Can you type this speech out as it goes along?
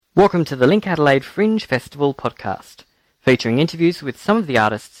Welcome to the LinkAdelaide Fringe Festival podcast, featuring interviews with some of the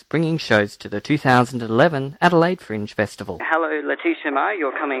artists bringing shows to the 2011 Adelaide Fringe Festival. Hello, Leticia Maher.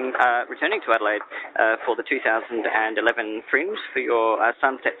 You're returning to Adelaide for the 2011 Fringe for your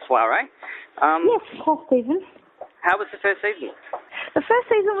Sunset Soiree. Yes, hi Stephen. How was the first season? The first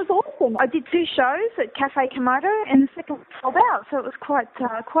season was awesome. I did 2 shows at Cafe Komodo and the second sold out, so it was quite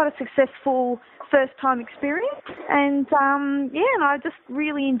a successful first-time experience. And and I just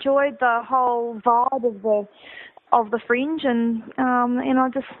really enjoyed the whole vibe of the Fringe, and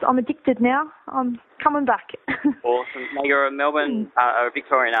I'm addicted now. I'm coming back. Awesome. Now you're a Melbourne, a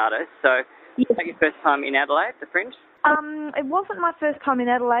Victorian artist, so yes. Is that your first time in Adelaide, the Fringe? It wasn't my first time in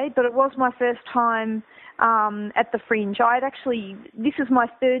Adelaide, but it was my first time at the Fringe. This is my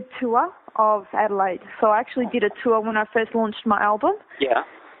 3rd tour of Adelaide, so I actually did a tour when I first launched my album. Yeah.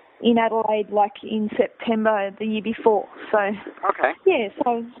 In Adelaide, like in September the year before. So okay. Yeah,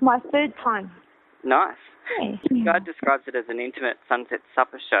 so it's my 3rd time. Nice. Yeah. The guide describes it as an intimate sunset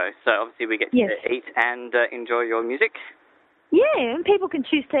supper show, so obviously we get to eat and enjoy your music. Yeah, and people can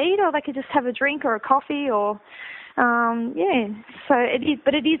choose to eat, or they could just have a drink or a coffee, or so it is.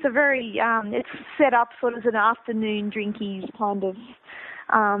 But it is a very it's set up sort of as an afternoon drinky kind of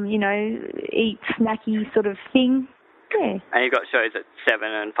eat snacky sort of thing. Yeah. And you've got shows at 7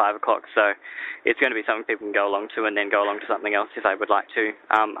 and 5 o'clock, so it's going to be something people can go along to and then go along to something else if they would like to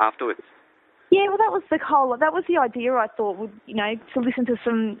afterwards. Yeah, well, that was the idea. I thought, to listen to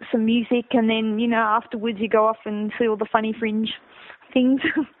some music, and then afterwards you go off and see all the funny Fringe things.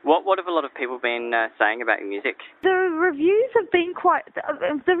 What have a lot of people been saying about your music? The reviews have been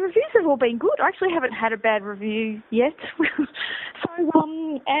the reviews have all been good. I actually haven't had a bad review yet.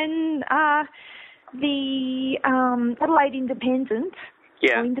 The Adelaide Independent,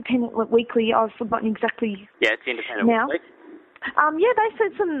 or Independent Weekly, I've forgotten exactly. Yeah, it's Independent now. Weekly. They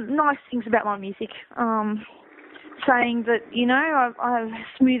said some nice things about my music, saying that, I have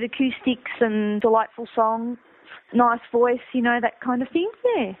smooth acoustics and delightful song, nice voice, that kind of thing.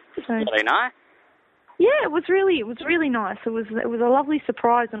 Yeah. So, really nice. Yeah, it was really nice. It was a lovely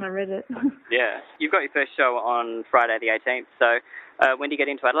surprise when I read it. Yeah. You've got your first show on Friday the 18th, so when do you get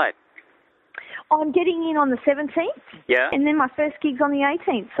into Adelaide? I'm getting in on the 17th. Yeah. And then my first gig's on the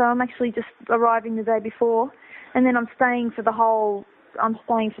 18th, so I'm actually just arriving the day before. And then I'm staying for the whole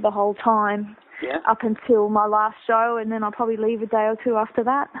time up until my last show, and then I'll probably leave a day or two after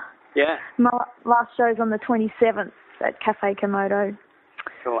that. Yeah. My last show's on the 27th at Cafe Komodo.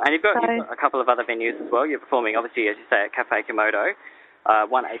 Cool. And you've got a couple of other venues as well. You're performing, obviously, as you say, at Cafe Komodo,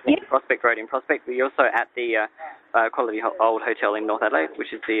 118 Prospect Road in Prospect, but you're also at the Quality Old Hotel in North Adelaide,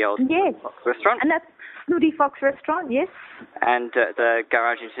 which is the old Fox restaurant. And that's Snooty Fox restaurant, yes. And the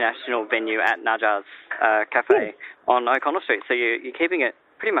Garage International venue at Najar's Cafe on O'Connell Street. So you're keeping it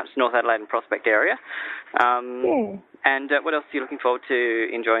pretty much North Adelaide and Prospect area. And what else are you looking forward to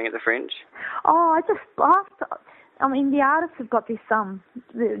enjoying at the Fringe? Oh, the artists have got this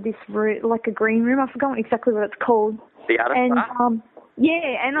room, like a green room. I forgot exactly what it's called. The artist bar?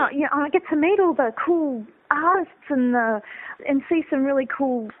 I get to meet all the cool artists and see some really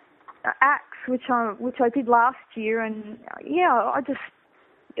cool acts, which I did last year, and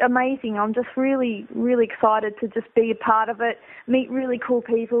amazing. I'm just really, really excited to just be a part of it, meet really cool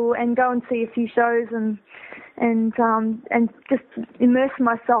people, and go and see a few shows, and just immerse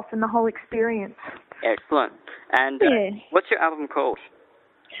myself in the whole experience. Excellent. And what's your album called?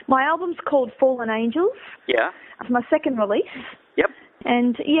 My album's called Fallen Angels. Yeah. It's my second release. Yep.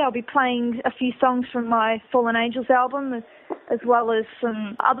 And I'll be playing a few songs from my Fallen Angels album, as well as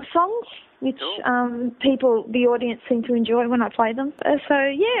some other songs, which the audience seem to enjoy when I play them.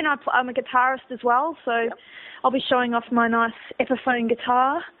 And I'm a guitarist as well, so I'll be showing off my nice Epiphone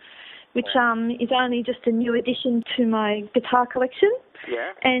guitar, which is only just a new addition to my guitar collection.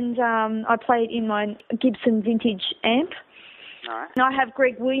 Yeah. And I play it in my Gibson vintage amp. Nice. And I have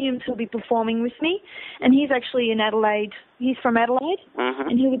Greg Williams who'll be performing with me, and he's actually in Adelaide. He's from Adelaide,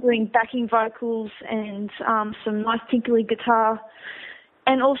 and he'll be doing backing vocals and some nice tinkly guitar.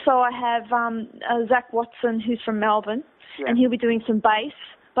 And also I have Zach Watson, who's from Melbourne, and he'll be doing some bass.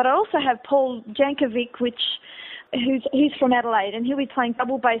 But I also have Paul Jankovic, who's from Adelaide, and he'll be playing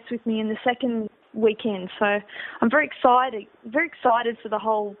double bass with me in the second weekend. So I'm very excited for the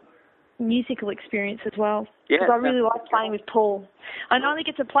whole musical experience as well, because I really like playing with Paul. I only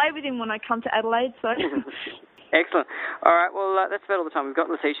get to play with him when I come to Adelaide, so Excellent. All right, well, that's about all the time we've got,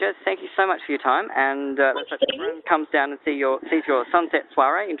 Leticia. Thank you so much for your time, and let's hope everyone comes down and sees your sunset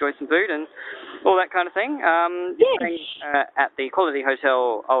soiree, enjoy some food and all that kind of thing. Staying at the Quality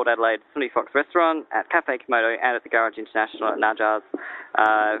Hotel Old Adelaide Sunny Fox Restaurant, at Cafe Komodo, and at the Garage International at Najars,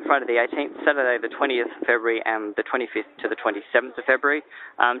 Friday the 18th, Saturday the 20th of February, and the 25th to the 27th of February.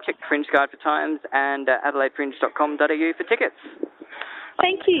 Check the Fringe Guide for times, and adelaidefringe.com.au for tickets.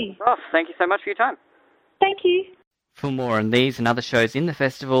 Thank you. Ross, thank you so much for your time. Thank you. For more on these and other shows in the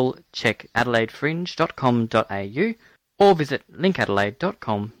festival, check adelaidefringe.com.au or visit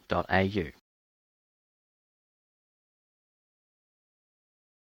linkadelaide.com.au.